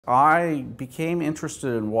I became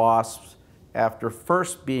interested in wasps after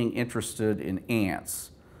first being interested in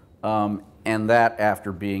ants, and that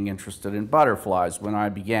after being interested in butterflies. When I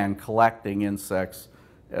began collecting insects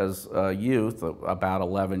as a youth, about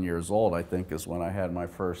 11 years old, I think, is when I had my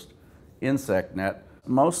first insect net.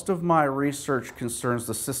 Most of my research concerns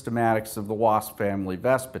the systematics of the wasp family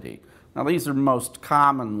Vespidae. Now, these are most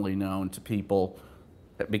commonly known to people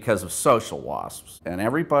because of social wasps, and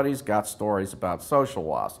everybody's got stories about social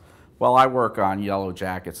wasps. Well, I work on yellow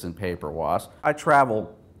jackets and paper wasps. I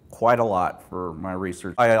travel quite a lot for my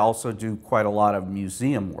research. I also do quite a lot of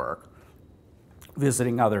museum work,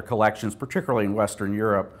 visiting other collections, particularly in Western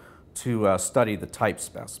Europe, to study the type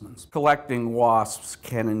specimens. Collecting wasps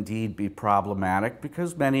can indeed be problematic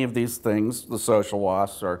because many of these things, the social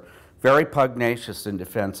wasps, are very pugnacious in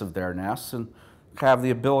defense of their nests and have the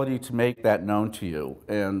ability to make that known to you.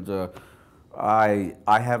 And I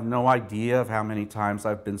have no idea of how many times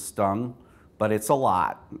I've been stung, but it's a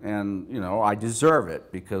lot. And, you know, I deserve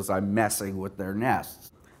it because I'm messing with their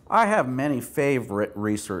nests. I have many favorite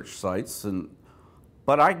research sites,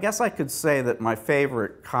 but I guess I could say that my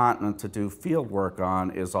favorite continent to do field work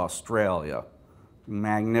on is Australia.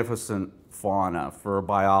 Magnificent fauna. For a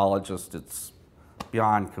biologist, it's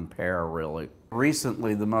beyond compare, really.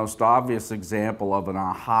 Recently, the most obvious example of an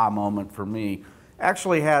aha moment for me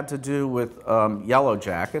actually had to do with yellow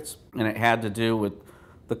jackets, and it had to do with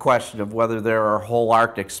the question of whether there are whole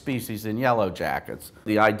Arctic species in yellow jackets.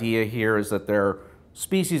 The idea here is that there are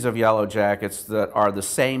species of yellow jackets that are the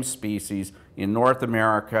same species in North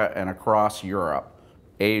America and across Europe,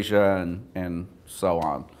 Asia, and so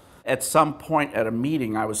on. At some point at a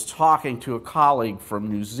meeting, I was talking to a colleague from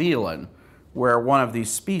New Zealand where one of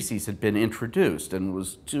these species had been introduced and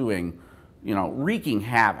was doing, you know, wreaking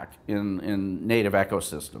havoc in native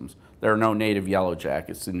ecosystems. There are no native yellow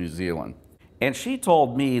jackets in New Zealand. And she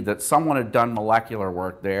told me that someone had done molecular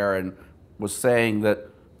work there and was saying that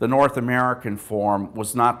the North American form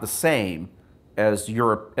was not the same as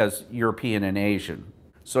European and Asian.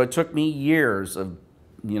 So it took me years of,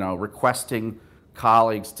 you know, requesting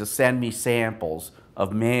colleagues to send me samples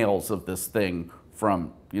of males of this thing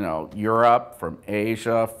from, you know, Europe, from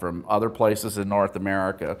Asia, from other places in North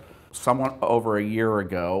America. Somewhat over a year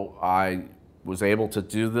ago, I was able to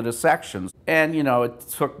do the dissections. And, you know, it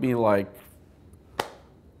took me like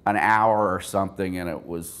an hour or something, and it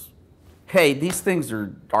was, hey, these things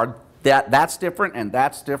that's different and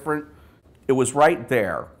that's different. It was right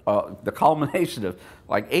there, the culmination of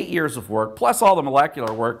like 8 years of work, plus all the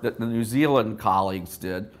molecular work that the New Zealand colleagues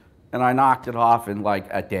did, and I knocked it off in like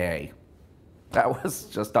a day. That was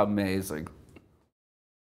just amazing.